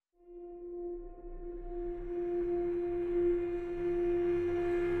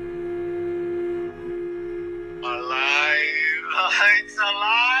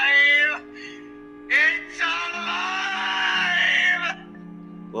alive! It's alive!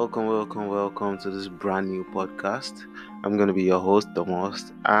 Welcome to this brand new podcast. I'm going to be your host, the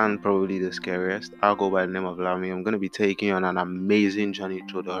most, and probably the scariest. I'll go by the name of Lamy. I'm going to be taking you on an amazing journey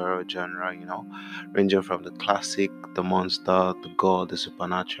through the horror genre, ranging from the classic, the monster, the gore, the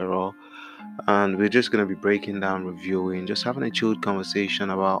supernatural. And we're just going to be breaking down, reviewing, just having a chilled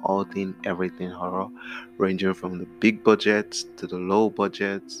conversation about everything horror, ranging from the big budgets to the low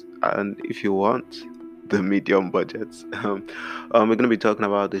budgets, and if you want, the medium budgets. We're going to be talking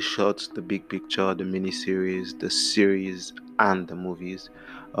about the shorts, the big picture, the mini series, the series, and the movies.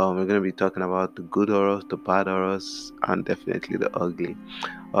 We're going to be talking about the good horrors, the bad horrors, and definitely the ugly.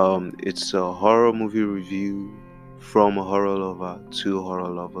 It's a horror movie review from a horror lover to horror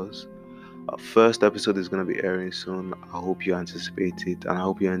lovers. Our first episode is going to be airing soon. I hope you anticipate it and I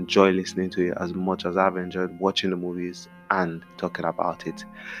hope you enjoy listening to it as much as I've enjoyed watching the movies and talking about it.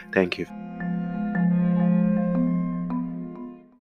 Thank you.